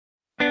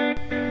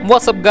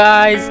What's up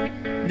guys,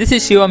 this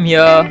is Shivam here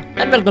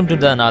and welcome to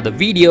another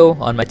video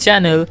on my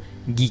channel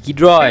Geeky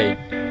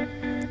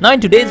Droid. Now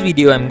in today's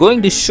video I'm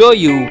going to show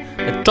you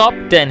the top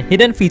 10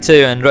 hidden features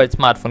your Android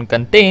smartphone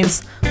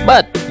contains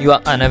but you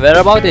are unaware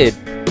about it.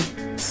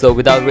 So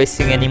without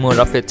wasting any more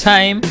of your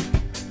time,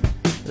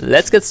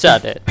 let's get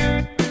started.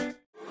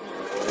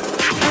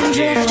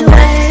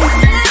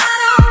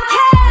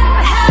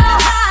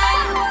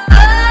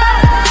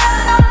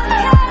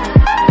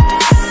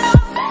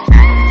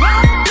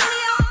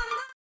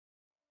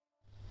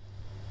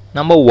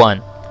 Number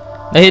 1.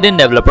 The hidden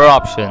developer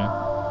option,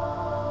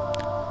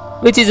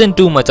 which isn't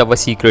too much of a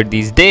secret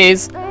these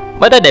days,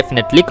 but I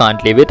definitely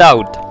can't live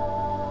without.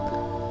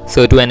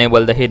 So to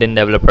enable the hidden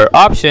developer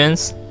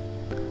options,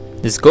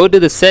 just go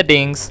to the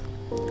settings,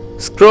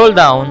 scroll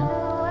down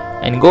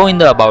and go in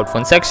the about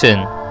phone section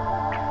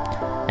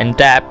and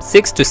tap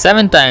 6 to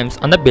 7 times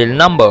on the build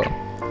number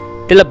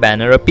till a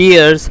banner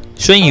appears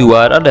showing you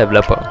are a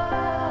developer.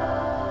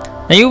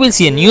 Now you will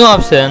see a new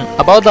option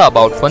about the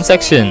about phone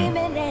section.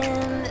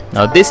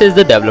 Now this is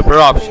the developer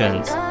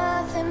options.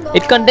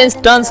 It contains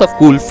tons of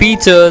cool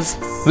features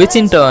which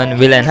in turn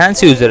will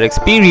enhance user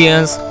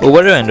experience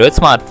over your Android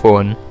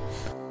smartphone.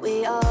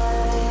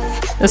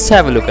 Let's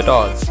have a look at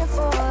all.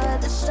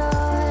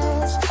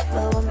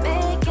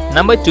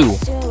 Number 2.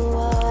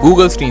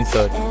 Google Screen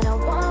Search.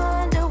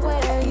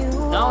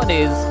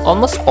 Nowadays,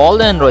 almost all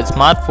the Android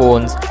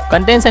smartphones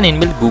contains an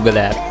inbuilt Google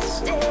app.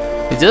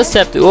 You just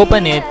have to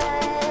open it,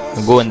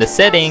 go in the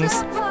settings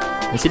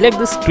and select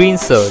the Screen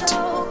Search.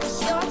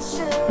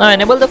 Now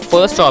enable the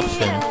first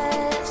option.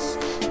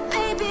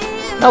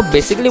 Now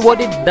basically what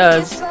it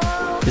does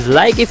is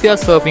like if you are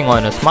surfing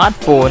on a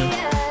smartphone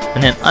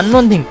and an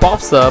unknown thing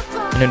pops up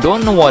and you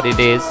don't know what it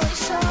is,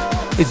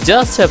 you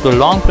just have to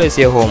long press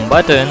your home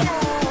button,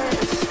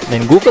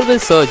 then Google will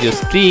search your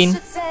screen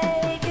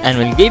and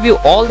will give you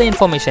all the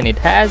information it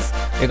has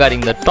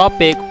regarding the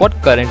topic what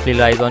currently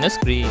lies on your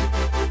screen.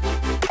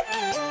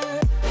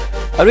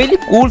 A really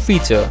cool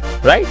feature,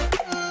 right?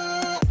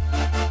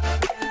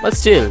 But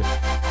still,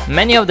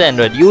 many of the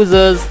Android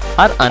users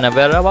are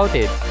unaware about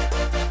it.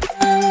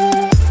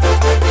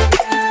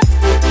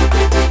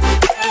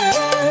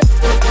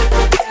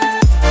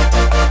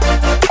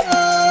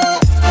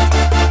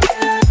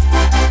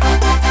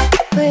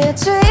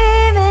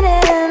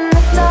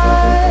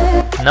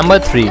 Number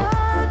 3.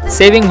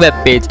 Saving web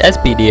page as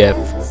PDF.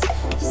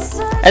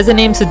 As the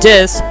name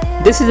suggests,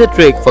 this is a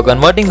trick for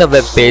converting the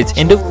web page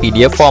into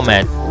PDF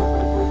format.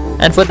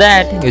 And for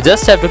that, you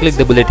just have to click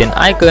the bulletin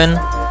icon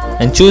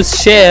and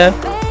choose Share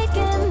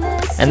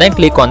and then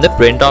click on the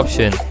print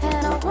option.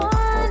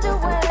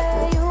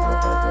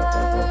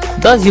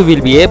 Thus you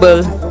will be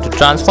able to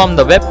transform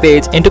the web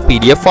page into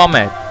PDF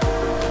format.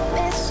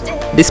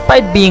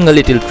 Despite being a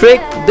little trick,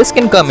 this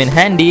can come in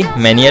handy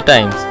many a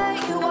times.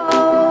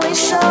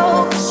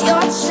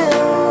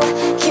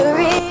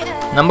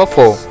 Number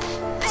 4.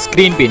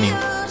 Screen pinning.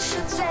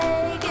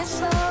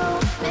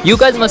 You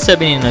guys must have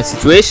been in a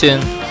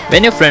situation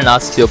when your friend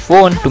asks your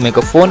phone to make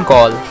a phone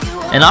call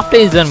and after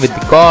he's done with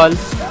the call,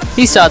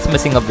 he starts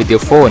messing up with your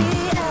phone,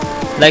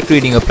 like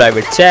reading your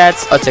private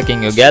chats or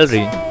checking your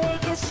gallery.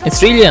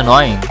 It's really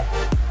annoying.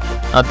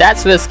 Now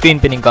that's where screen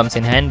pinning comes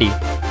in handy.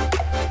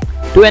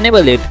 To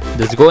enable it,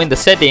 just go in the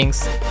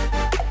settings,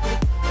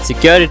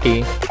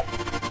 security,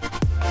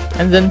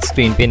 and then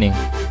screen pinning.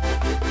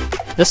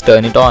 Just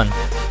turn it on.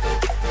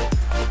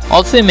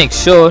 Also make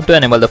sure to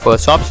enable the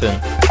first option.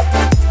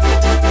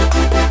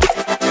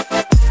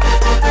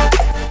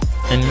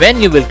 And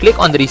when you will click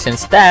on the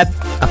Recents tab,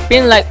 a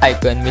pin-like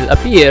icon will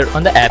appear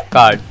on the app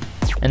card.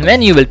 And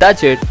when you will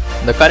touch it,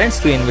 the current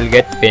screen will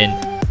get pinned.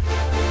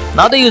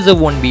 Now the user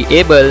won't be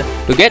able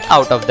to get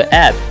out of the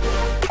app,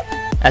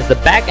 as the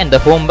back and the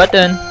home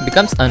button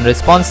becomes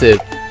unresponsive.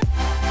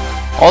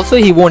 Also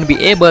he won't be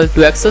able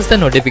to access the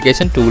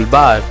notification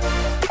toolbar.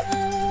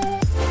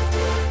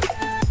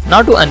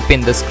 Now to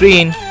unpin the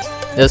screen,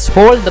 just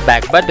hold the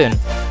back button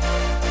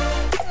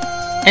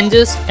and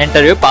just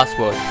enter your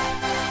password.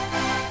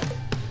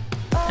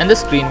 And the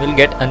screen will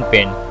get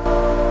unpinned.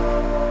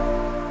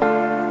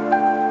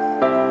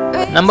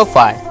 Number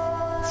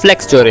 5.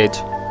 Flex storage.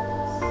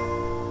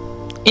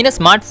 In a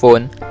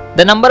smartphone,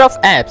 the number of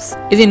apps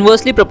is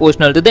inversely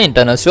proportional to the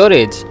internal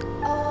storage.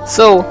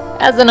 So,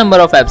 as the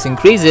number of apps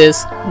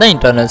increases, the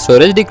internal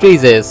storage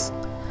decreases.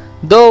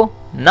 Though,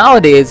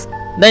 nowadays,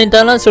 the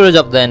internal storage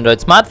of the Android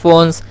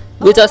smartphones,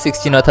 which are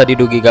 16 or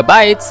 32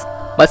 gigabytes,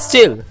 but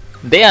still,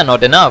 they are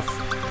not enough.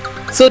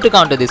 So to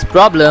counter this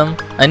problem,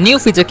 a new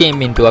feature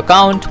came into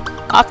account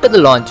after the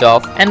launch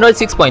of Android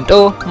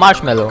 6.0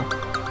 Marshmallow,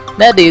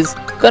 that is,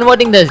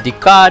 converting the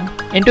SD card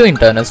into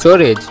internal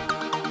storage.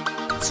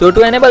 So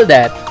to enable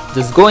that,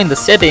 just go in the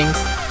settings,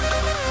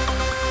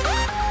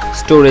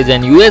 storage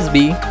and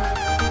USB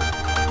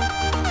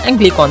and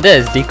click on the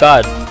SD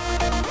card.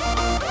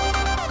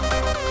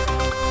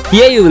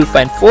 Here you will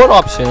find 4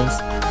 options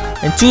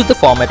and choose the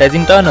format as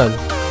internal.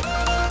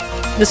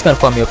 Just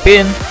confirm your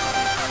PIN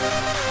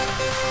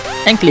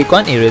and click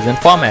on Erase and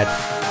Format.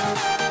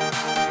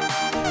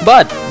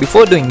 But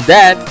before doing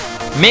that,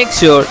 make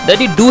sure that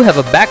you do have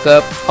a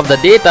backup of the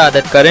data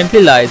that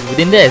currently lies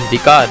within the SD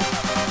card,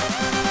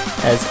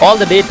 as all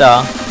the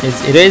data is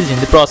erased in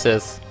the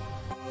process.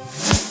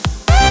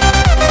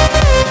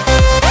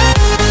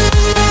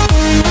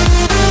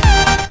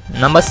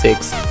 Number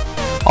 6.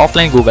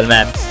 Offline Google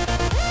Maps.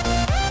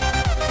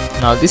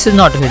 Now this is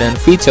not a hidden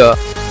feature,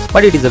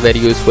 but it is a very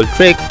useful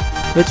trick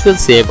which will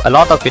save a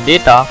lot of your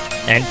data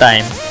and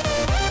time.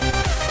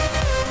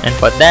 And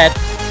for that,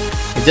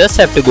 you just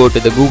have to go to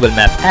the Google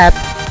Map app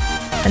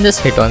and just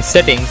hit on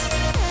settings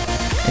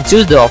and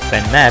choose the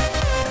offline map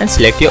and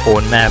select your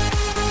own map.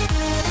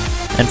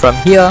 And from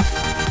here,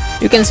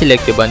 you can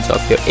select a bunch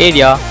of your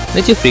area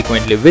which you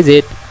frequently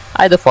visit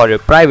either for your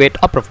private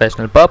or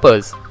professional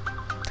purpose,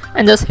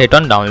 and just hit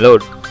on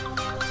download.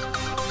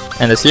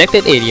 And the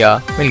selected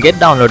area will get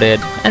downloaded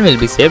and will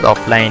be saved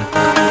offline.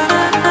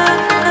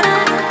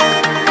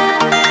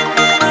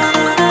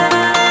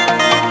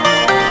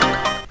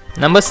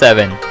 Number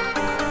 7.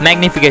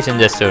 Magnification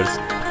Gestures.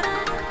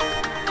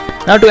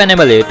 Now to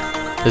enable it,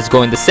 just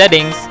go in the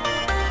settings,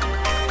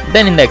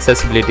 then in the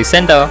accessibility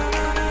center,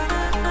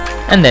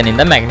 and then in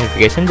the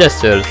magnification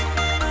gestures,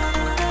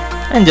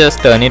 and just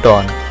turn it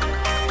on.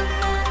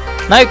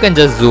 Now you can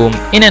just zoom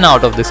in and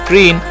out of the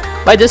screen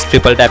by just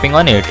triple tapping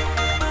on it.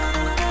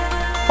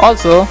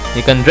 Also,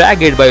 you can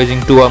drag it by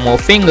using 2 or more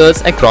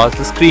fingers across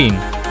the screen.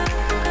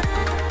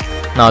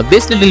 Now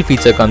this little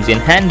feature comes in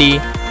handy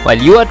while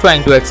you are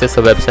trying to access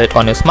a website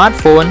on your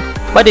smartphone,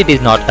 but it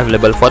is not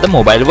available for the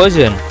mobile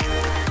version.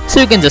 So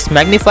you can just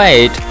magnify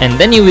it and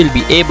then you will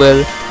be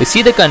able to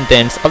see the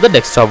contents of the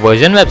desktop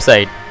version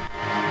website.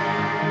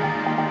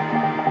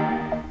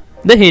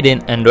 The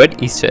hidden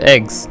Android Easter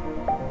eggs.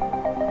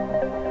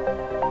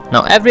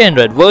 Now every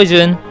Android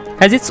version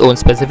has its own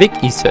specific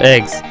Easter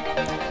eggs,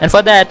 and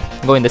for that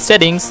go in the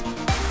settings,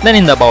 then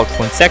in the about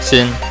phone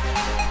section,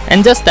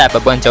 and just tap a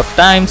bunch of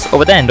times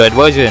over the Android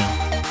version.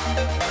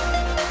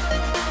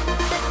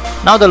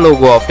 Now the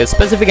logo of your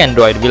specific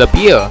Android will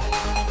appear.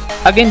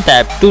 Again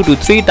tap 2 to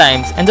 3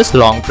 times and just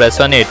long press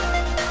on it.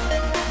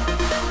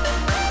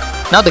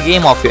 Now the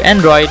game of your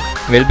Android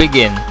will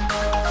begin.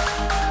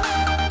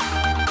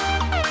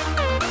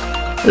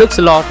 Looks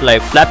a lot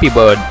like Flappy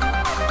Bird,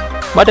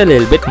 but a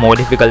little bit more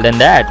difficult than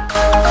that.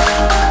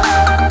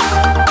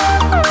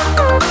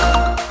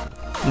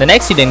 The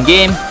next hidden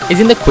game is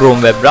in the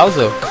Chrome web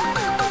browser.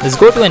 Just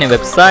go to any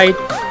website,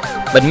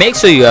 but make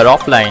sure you are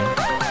offline,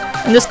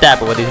 and just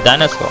tap over this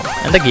dinosaur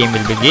and the game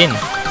will begin.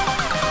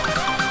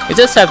 You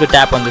just have to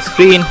tap on the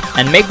screen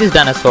and make this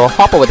dinosaur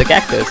hop over the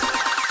cactus.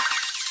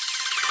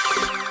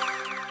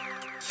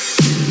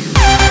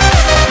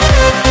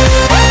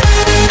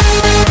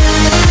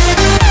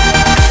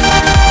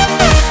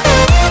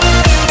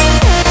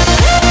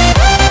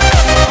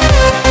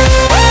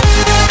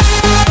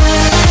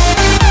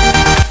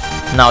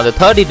 Now the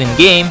third hidden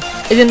game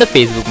is in the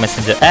Facebook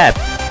Messenger app.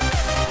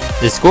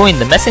 Just go in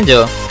the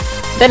Messenger,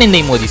 then in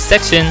the emoji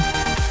section,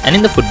 and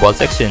in the football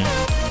section.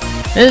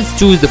 Then let's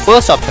choose the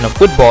first option of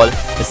football,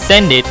 just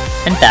send it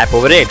and tap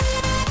over it.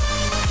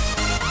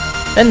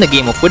 Then the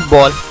game of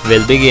football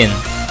will begin.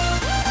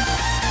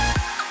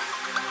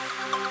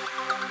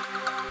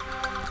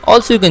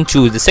 Also you can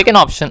choose the second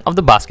option of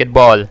the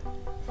basketball.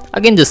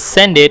 Again just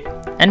send it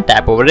and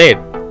tap over it.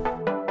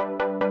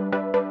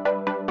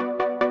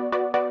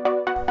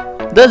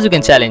 Thus you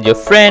can challenge your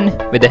friend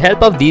with the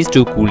help of these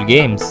 2 cool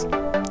games.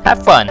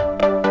 Have fun!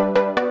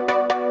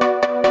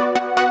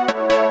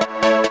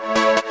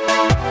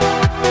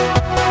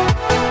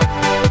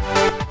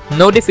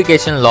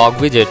 Notification log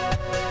widget.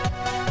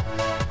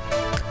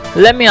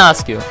 Let me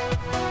ask you,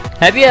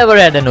 have you ever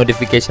had a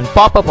notification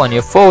pop up on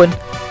your phone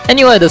and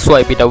you either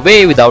swipe it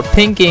away without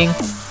thinking,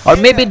 or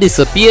maybe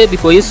disappear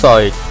before you saw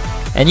it,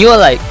 and you are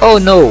like, oh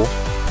no,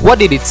 what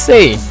did it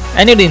say?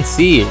 And you didn't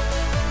see it.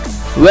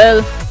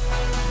 Well,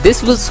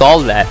 this will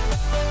solve that.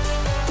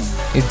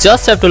 You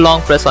just have to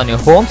long press on your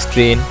home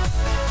screen.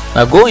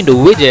 Now go into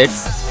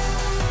widgets.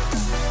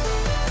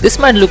 This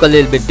might look a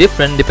little bit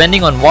different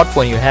depending on what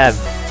phone you have.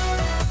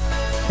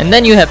 And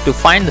then you have to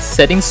find the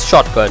settings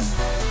shortcut.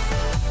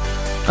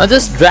 Now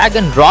just drag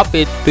and drop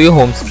it to your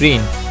home screen.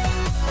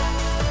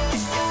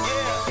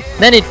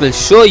 Then it will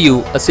show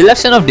you a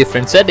selection of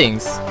different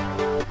settings.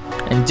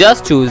 And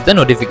just choose the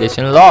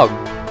notification log.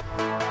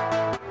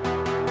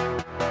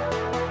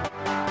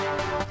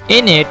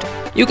 In it,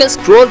 you can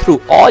scroll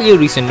through all your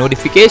recent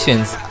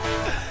notifications.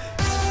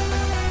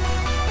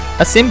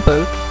 A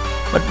simple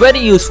but very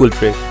useful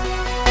trick.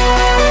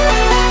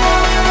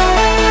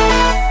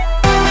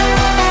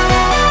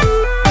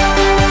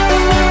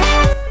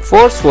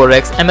 Force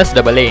 4x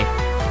MSAA.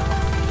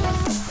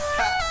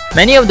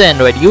 Many of the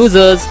Android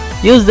users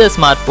use their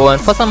smartphone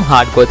for some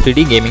hardcore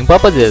 3D gaming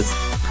purposes,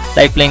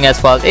 like playing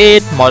Asphalt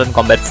 8, Modern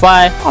Combat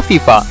 5 or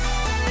FIFA.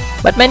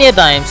 But many a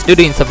times, due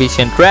to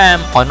insufficient RAM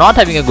or not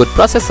having a good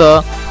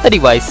processor, the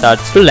device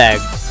starts to lag.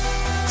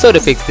 So to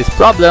fix this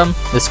problem,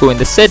 just go in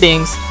the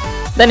settings,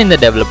 then in the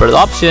developers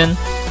option,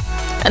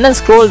 and then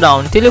scroll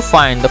down till you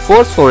find the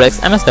Force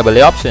 4x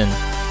MSAA option,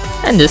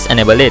 and just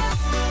enable it.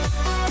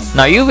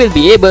 Now you will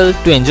be able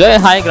to enjoy a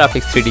high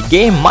graphics 3D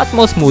game much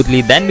more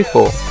smoothly than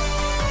before.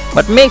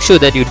 But make sure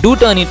that you do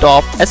turn it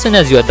off as soon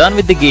as you are done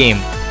with the game,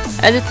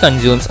 as it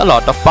consumes a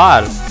lot of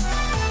power.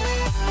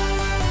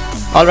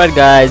 Alright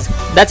guys,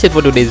 that's it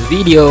for today's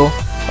video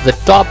of the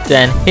top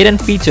 10 hidden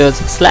features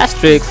 /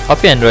 tricks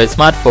of your Android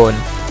smartphone.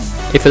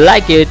 If you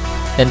like it,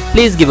 then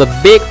please give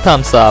a big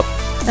thumbs up,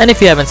 and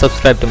if you haven't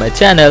subscribed to my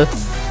channel,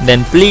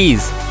 then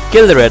please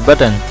kill the red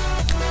button.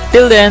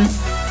 Till then,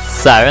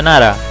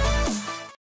 sayonara.